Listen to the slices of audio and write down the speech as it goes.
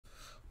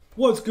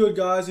What's good,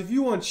 guys? If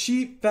you want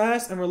cheap,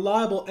 fast, and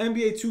reliable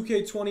NBA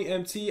 2K20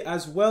 MT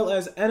as well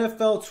as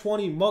NFL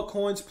 20 MUT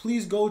coins,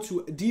 please go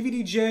to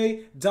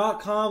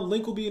dvdj.com.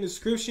 Link will be in the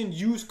description.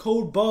 Use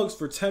code BUGS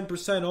for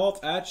 10%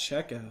 off at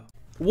checkout.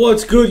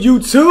 What's good,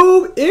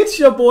 YouTube? It's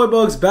your boy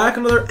Bugs back.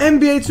 Another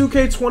NBA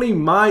 2K20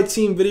 My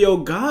Team video.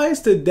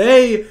 Guys,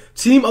 today,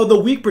 Team of the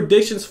Week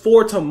predictions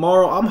for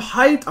tomorrow. I'm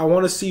hyped. I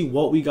want to see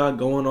what we got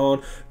going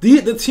on.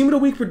 The Team of the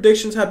Week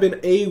predictions have been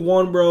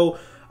A1, bro.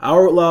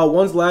 Our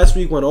ones last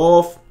week went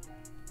off.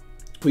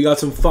 We got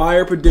some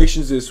fire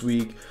predictions this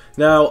week.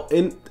 Now,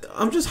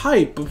 I'm just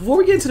hyped. But before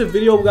we get into the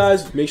video,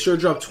 guys, make sure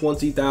to drop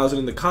 20,000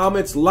 in the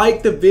comments.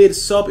 Like the vid,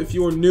 sub if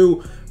you are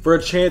new for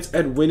a chance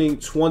at winning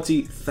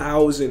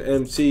 20,000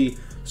 MT.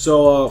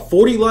 So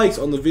 40 likes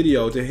on the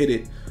video to hit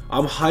it.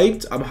 I'm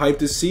hyped. I'm hyped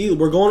to see.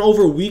 We're going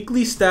over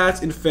weekly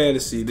stats in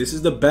fantasy. This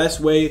is the best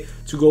way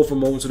to go for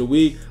moments of the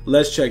week.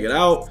 Let's check it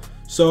out.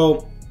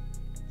 So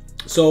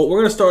we're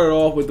going to start it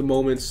off with the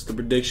moments, the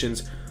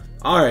predictions.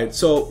 All right,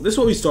 so this is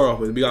what we start off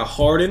with. We got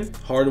Harden.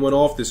 Harden went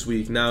off this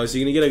week. Now, is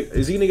he going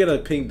to get a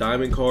pink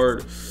diamond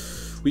card?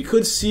 We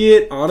could see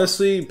it.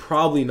 Honestly,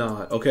 probably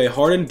not. Okay,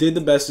 Harden did the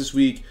best this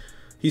week.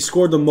 He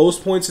scored the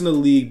most points in the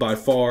league by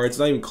far. It's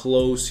not even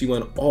close. He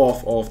went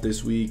off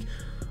this week.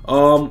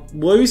 Will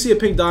we see a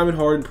pink diamond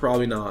Harden?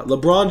 Probably not.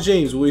 LeBron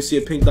James, will we see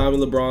a pink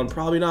diamond LeBron?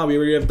 Probably not. We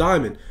already have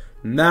diamond.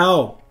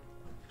 Now,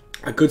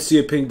 I could see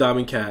a pink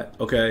diamond Cat,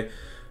 okay?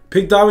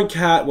 Pink Diamond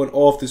Cat went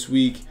off this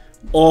week.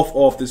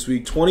 Off this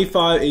week.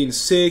 25, 8, and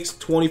 6.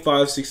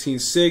 25, 16,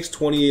 6.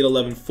 28,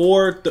 11,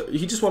 4.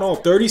 He just went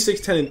off.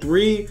 36, 10, and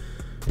 3.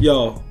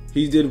 Yo,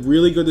 he did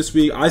really good this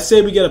week. I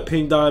say we get a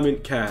Pink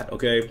Diamond Cat,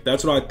 okay?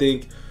 That's what I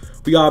think.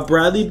 We got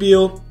Bradley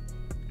Beal.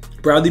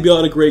 Bradley Beal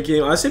had a great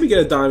game. I say we get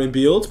a Diamond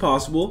Beal. It's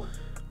possible.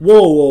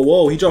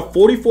 Whoa. He dropped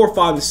 44,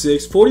 5, and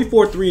 6.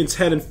 44, 3, and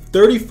 10. And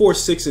 34,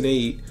 6, and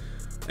 8.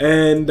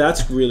 And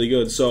that's really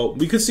good. So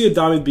we could see a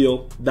Diamond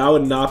Beal. That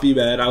would not be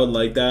bad. I would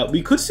like that.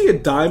 We could see a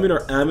Diamond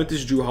or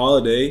Amethyst Drew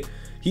Holiday.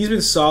 He's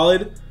been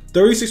solid.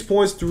 36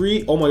 points,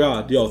 3. Oh my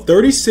God. Yo,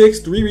 36,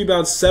 3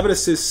 rebounds, 7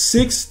 assists,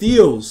 6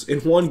 steals in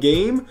one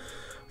game.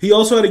 He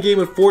also had a game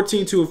with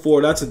 14, 2, and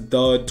 4. That's a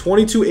dud.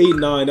 22, 8,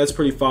 9. That's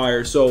pretty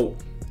fire. So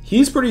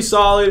he's pretty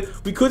solid.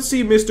 We could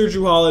see Mr.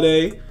 Drew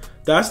Holiday.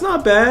 That's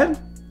not bad.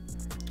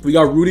 We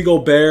got Rudy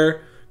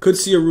Gobert. Could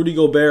see a Rudy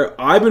Gobert.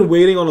 I've been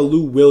waiting on a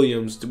Lou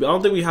Williams. I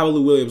don't think we have a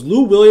Lou Williams.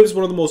 Lou Williams is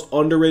one of the most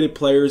underrated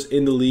players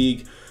in the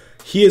league.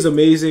 He is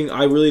amazing.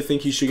 I really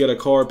think he should get a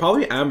card.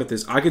 Probably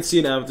Amethyst. I could see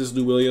an Amethyst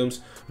Lou Williams.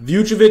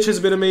 Vucevic has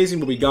been amazing,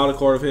 but we got a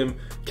card of him.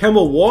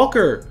 Kemba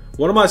Walker.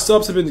 One of my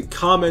subs have been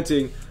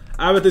commenting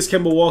Amethyst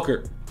Kemba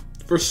Walker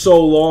for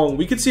so long.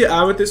 We could see an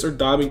Amethyst or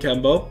Diamond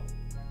Kemba.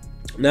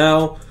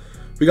 Now,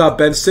 we got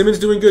Ben Simmons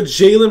doing good.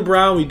 Jaylen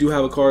Brown, we do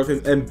have a card of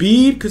him.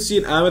 Embiid could see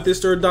an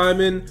Amethyst or a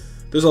Diamond.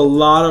 There's a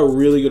lot of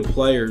really good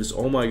players.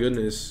 Oh my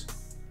goodness.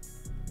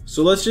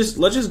 So let's just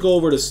go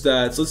over the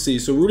stats. Let's see.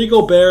 So Rudy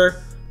Gobert,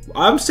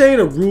 I said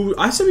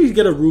we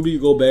get a Rudy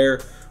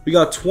Gobert. We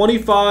got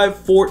 25,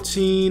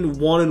 14,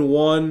 1 and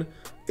 1,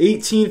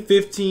 18,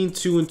 15,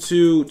 2 and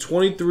 2,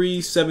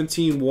 23,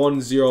 17, 1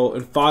 and 0,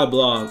 and 5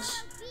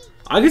 blocks.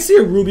 I could see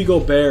a Rudy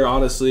Gobert,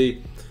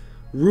 honestly.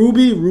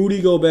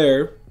 Rudy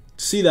Gobert.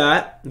 See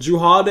that. Drew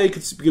Holiday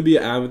could be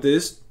an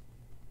Amethyst.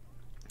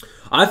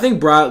 I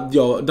think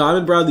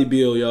Diamond Bradley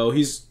Beal, yo,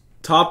 he's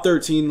top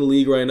 13 in the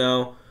league right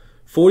now.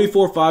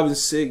 44, 5, and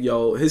 6,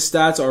 yo. His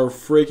stats are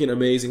freaking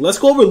amazing. Let's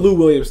go over Lou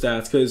Williams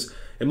stats, because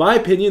in my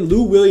opinion,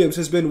 Lou Williams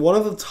has been one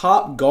of the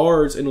top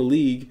guards in the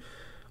league.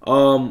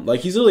 Like,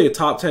 he's literally a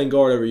top 10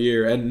 guard every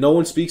year, and no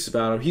one speaks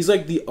about him. He's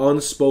like the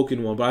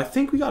unspoken one, but I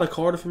think we got a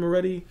card of him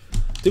already.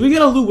 Did we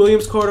get a Lou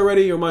Williams card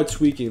already, or am I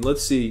tweaking?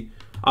 Let's see.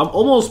 I'm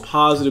almost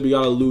positive we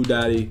got a Lou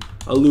Daddy,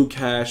 a Lou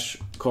Cash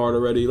card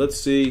already.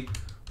 Let's see.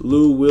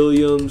 Lou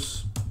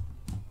Williams.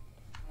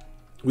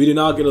 We did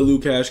not get a Lou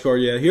Cash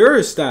card yet. Here are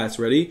his stats.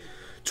 Ready?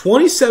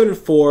 27 and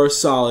 4,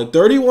 solid.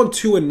 31,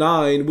 2 and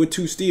 9 with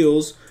 2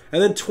 steals, and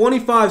then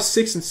 25,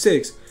 6 and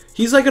 6.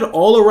 He's like an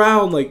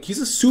all-around, like, he's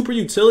a super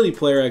utility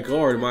player at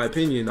guard, in my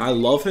opinion. I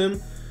love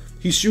him.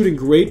 He's shooting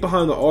great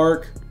behind the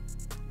arc.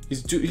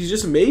 He's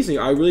just amazing.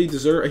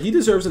 He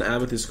deserves an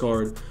Amethyst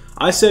card.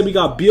 I said we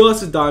got Beal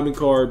as a Diamond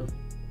card.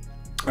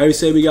 I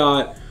say we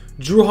got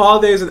Drew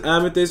Holiday as an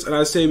Amethyst, and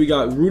I say we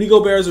got Rudy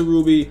Gobert as a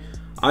Ruby.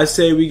 I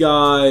say we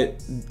got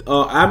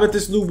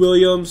Amethyst Lou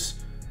Williams,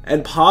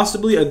 and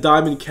possibly a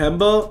Diamond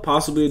Kemba,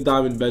 possibly a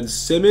Diamond Ben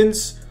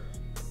Simmons,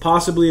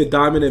 possibly a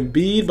Diamond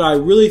Embiid, but I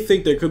really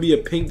think there could be a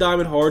Pink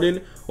Diamond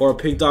Harden or a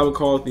Pink Diamond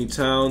Karl Anthony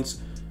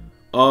Towns.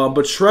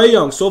 But Trae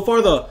Young, so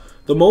far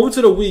the moments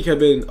of the week have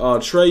been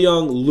Trae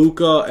Young,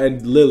 Luka,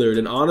 and Lillard,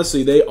 and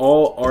honestly, they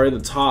all are in the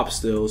top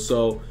still,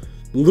 so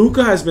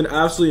Luka has been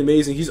absolutely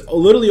amazing. He's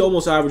literally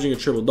almost averaging a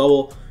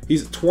triple-double.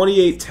 He's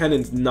 28, 10,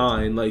 and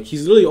 9. Like,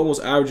 he's literally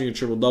almost averaging a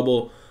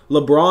triple-double.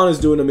 LeBron is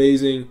doing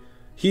amazing.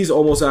 He's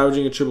almost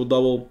averaging a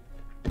triple-double.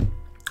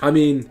 I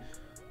mean,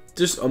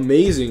 just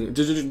amazing.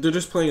 They're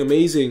just playing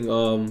amazing.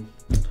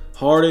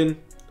 Harden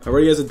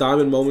already has a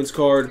Diamond Moments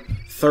card.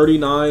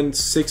 39,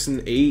 6,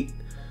 and 8.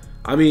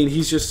 I mean,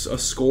 he's just a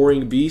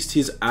scoring beast.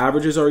 His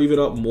averages are even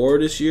up more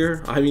this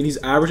year. I mean, he's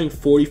averaging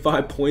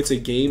 45 points a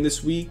game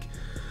this week.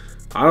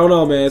 I don't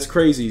know, man. It's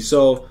crazy.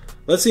 So,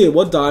 let's see.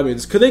 What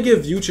diamonds? Could they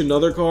give Vooch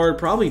another card?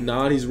 Probably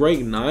not. He's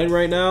ranked 9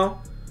 right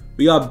now.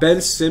 We got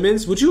Ben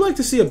Simmons. Would you like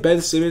to see a Ben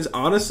Simmons?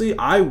 Honestly,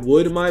 I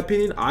would, in my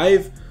opinion.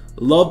 I've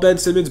loved Ben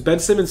Simmons. Ben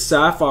Simmons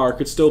Sapphire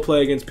could still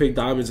play against Pink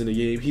Diamonds in the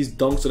game. He's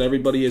dunks on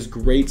everybody. He has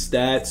great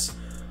stats.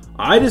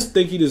 I just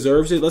think he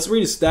deserves it. Let's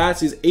read his stats.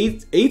 He's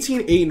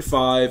 18, 8, and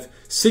 5,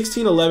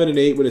 16, 11, and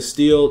 8 with a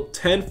steal,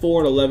 10,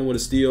 4, and 11 with a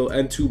steal,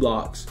 and 2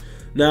 blocks.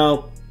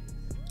 Now,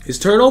 his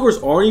turnovers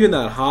aren't even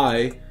that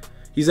high.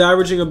 He's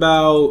averaging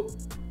about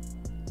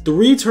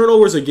 3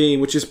 turnovers a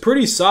game, which is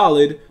pretty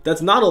solid.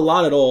 That's not a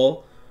lot at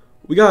all.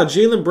 We got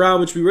Jaylen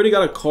Brown, which we already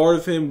got a card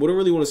of him. Wouldn't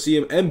really want to see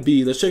him.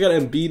 MB. Let's check out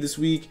MB this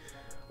week.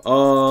 He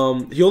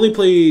only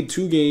played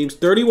 2 games,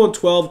 31,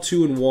 12,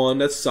 2, and 1.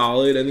 That's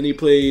solid. And then he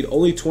played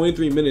only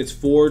 23 minutes,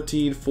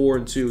 14, 4,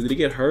 and 2. Did he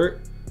get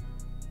hurt?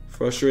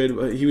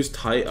 Frustrated. He was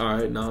tight. All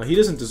right, nah. He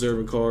doesn't deserve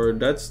a card.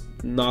 That's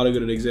not a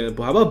good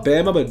example. How about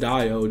Bam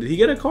Adebayo? Did he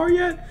get a card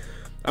yet?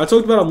 I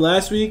talked about him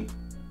last week.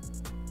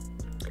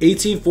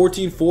 18,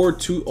 14, 4,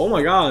 2. Oh,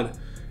 my God.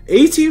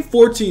 18,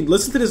 14.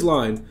 Listen to this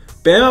line.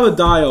 Bam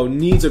Adebayo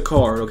needs a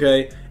card,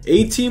 okay?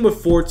 18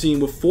 with 14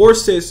 with 4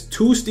 assists,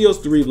 2 steals,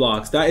 3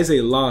 blocks. That is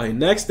a line.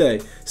 Next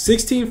day,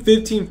 16,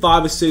 15,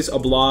 5 assists, a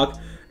block.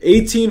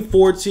 18,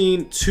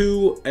 14,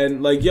 2,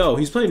 and like, yo,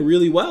 he's playing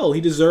really well.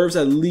 He deserves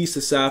at least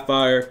a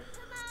Sapphire.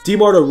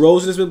 DeMar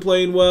DeRozan has been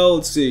playing well.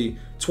 Let's see.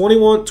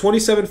 21,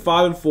 27,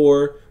 5, and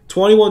 4.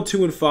 21,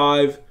 2, and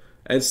 5.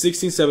 And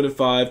 16, 7, and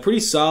 5. Pretty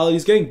solid.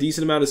 He's getting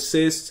decent amount of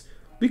assists.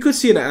 We could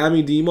see an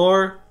Ami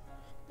DeMar.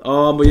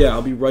 But yeah,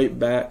 I'll be right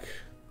back.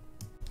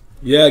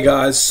 Yeah,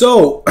 guys.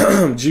 So,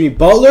 Jimmy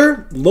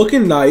Butler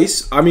looking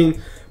nice. I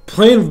mean,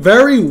 playing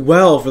very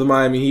well for the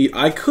Miami Heat.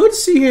 I could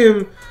see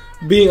him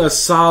being a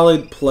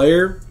solid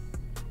player.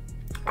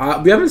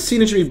 We haven't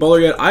seen a Jimmy Butler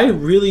yet. I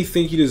really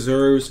think he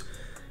deserves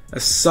a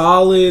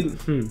solid...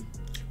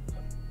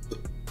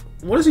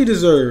 What does he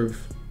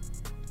deserve?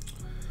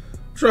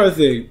 I'm trying to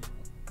think.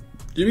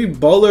 Jimmy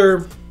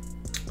Butler...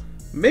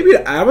 Maybe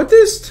an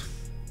Amethyst?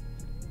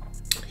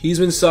 He's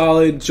been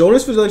solid.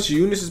 Jonas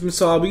Valanciunas has been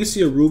solid. We can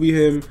see a Ruby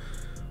him.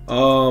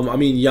 I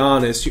mean,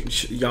 Giannis.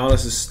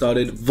 Giannis is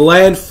studded.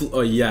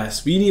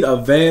 Yes, we need a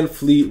Van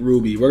Fleet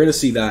Ruby. We're gonna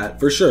see that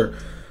for sure.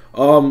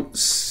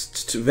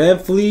 Van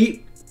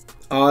Fleet.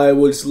 I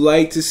would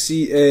like to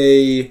see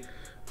a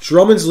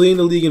Drummond's leading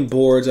the league in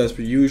boards as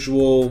per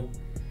usual.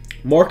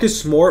 Marcus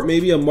Smart,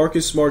 maybe a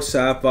Marcus Smart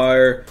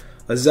Sapphire,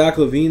 a Zach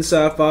LaVine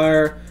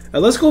Sapphire,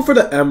 and let's go for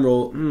the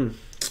Emerald.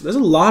 There's a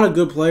lot of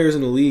good players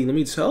in the league. Let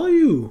me tell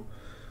you.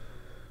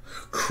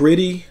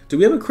 Critty. Do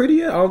we have a Critty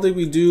yet? I don't think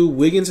we do.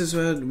 Wiggins has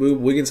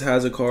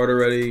a card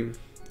already.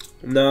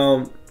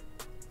 Now,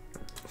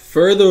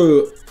 for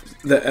the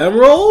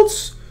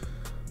Emeralds,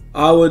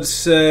 I would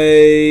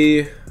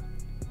say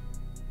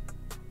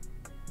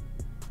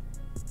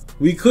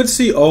we could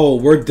see. Oh,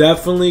 we're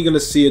definitely gonna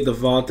see a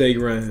Devontae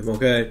Graham.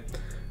 Okay,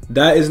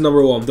 that is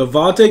number 1.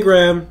 Devontae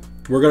Graham.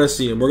 We're gonna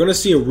see him. We're gonna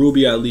see a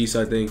Ruby at least.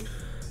 I think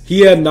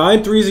he had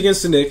 9 threes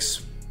against the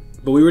Knicks,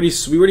 but we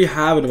already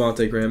have a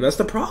Devontae Graham. That's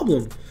the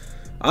problem.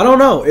 I don't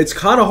know. It's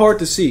kind of hard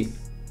to see.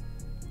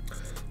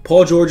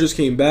 Paul George just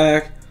came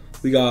back.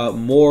 We got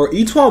more.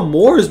 Etwan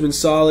Moore has been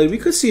solid. We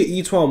could see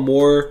an Etwan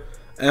Moore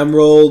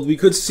Emerald. We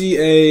could see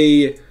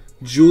a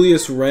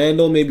Julius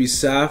Randle, maybe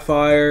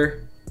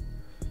Sapphire.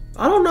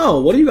 I don't know.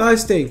 What do you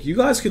guys think? You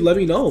guys could let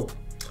me know.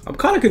 I'm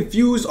kind of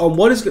confused on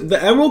what is...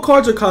 The Emerald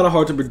cards are kind of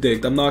hard to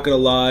predict. I'm not going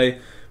to lie.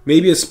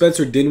 Maybe a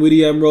Spencer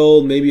Dinwiddie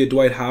Emerald. Maybe a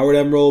Dwight Howard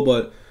Emerald.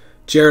 But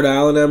Jared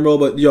Allen Emerald.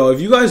 But, yo, if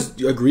you guys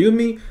agree with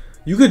me...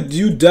 You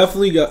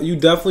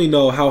definitely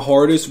know how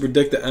hard it is to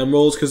predict the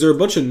Emeralds because there are a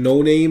bunch of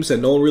no names that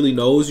no one really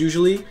knows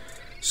usually.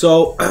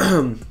 So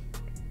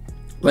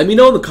let me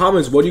know in the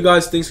comments what you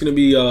guys think's gonna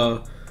be.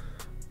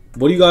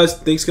 What do you guys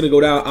think's gonna go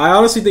down? I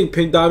honestly think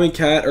Pink Diamond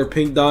Cat or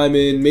Pink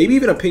Diamond, maybe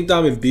even a Pink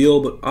Diamond Beal.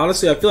 But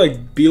honestly, I feel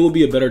like Beal would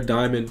be a better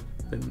diamond,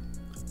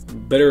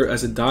 better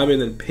as a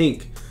diamond than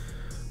Pink.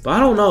 But I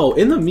don't know.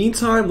 In the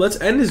meantime, let's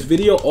end this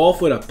video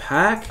off with a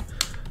pack.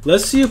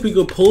 Let's see if we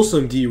could pull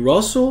some D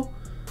Russell.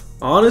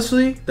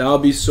 Honestly, that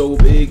would be so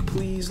big.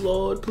 Please,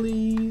 Lord,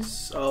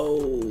 please. Oh,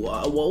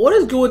 what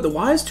is good with the...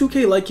 Why is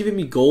 2K like giving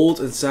me golds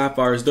and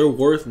sapphires? They're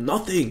worth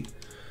nothing.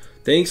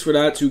 Thanks for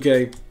that,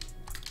 2K.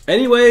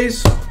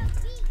 Anyways,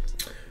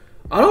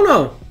 I don't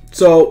know.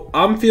 So,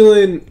 I'm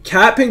feeling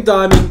Cat Pink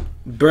Diamond,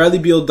 Bradley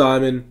Beal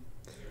Diamond.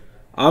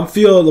 I'm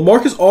feeling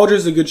LaMarcus Aldridge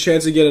is a good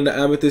chance of getting the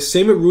Amethyst.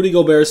 Same with Rudy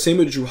Gobert. Same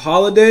with Drew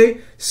Holiday.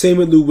 Same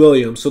with Lou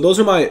Williams. So, those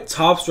are my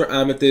tops for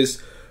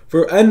Amethyst.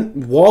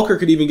 And Walker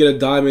could even get a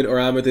diamond or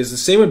amethyst. The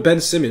same with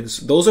Ben Simmons.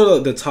 Those are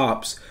the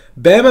tops.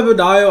 Bam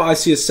Adebayo, I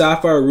see a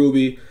Sapphire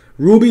Ruby.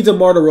 Ruby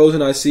DeMar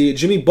DeRozan, I see.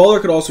 Jimmy Butler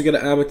could also get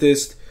an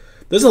amethyst.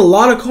 There's a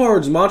lot of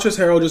cards. Montrezl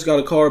Harrell just got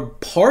a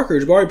card.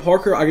 Jabari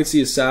Parker, I could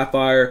see a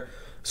Sapphire.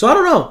 So I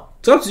don't know.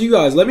 It's up to you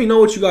guys. Let me know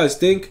what you guys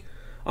think.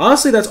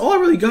 Honestly, that's all I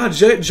really got.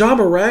 Ja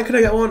Morant, can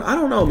I get one? I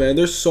don't know, man.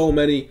 There's so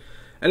many.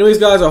 Anyways,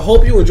 guys, I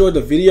hope you enjoyed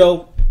the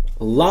video.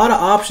 A lot of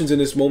options in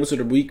this Moments of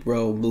the Week,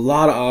 bro. A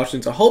lot of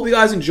options. I hope you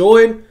guys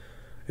enjoyed.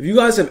 If you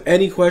guys have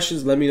any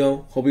questions, let me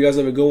know. Hope you guys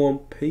have a good one.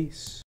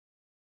 Peace.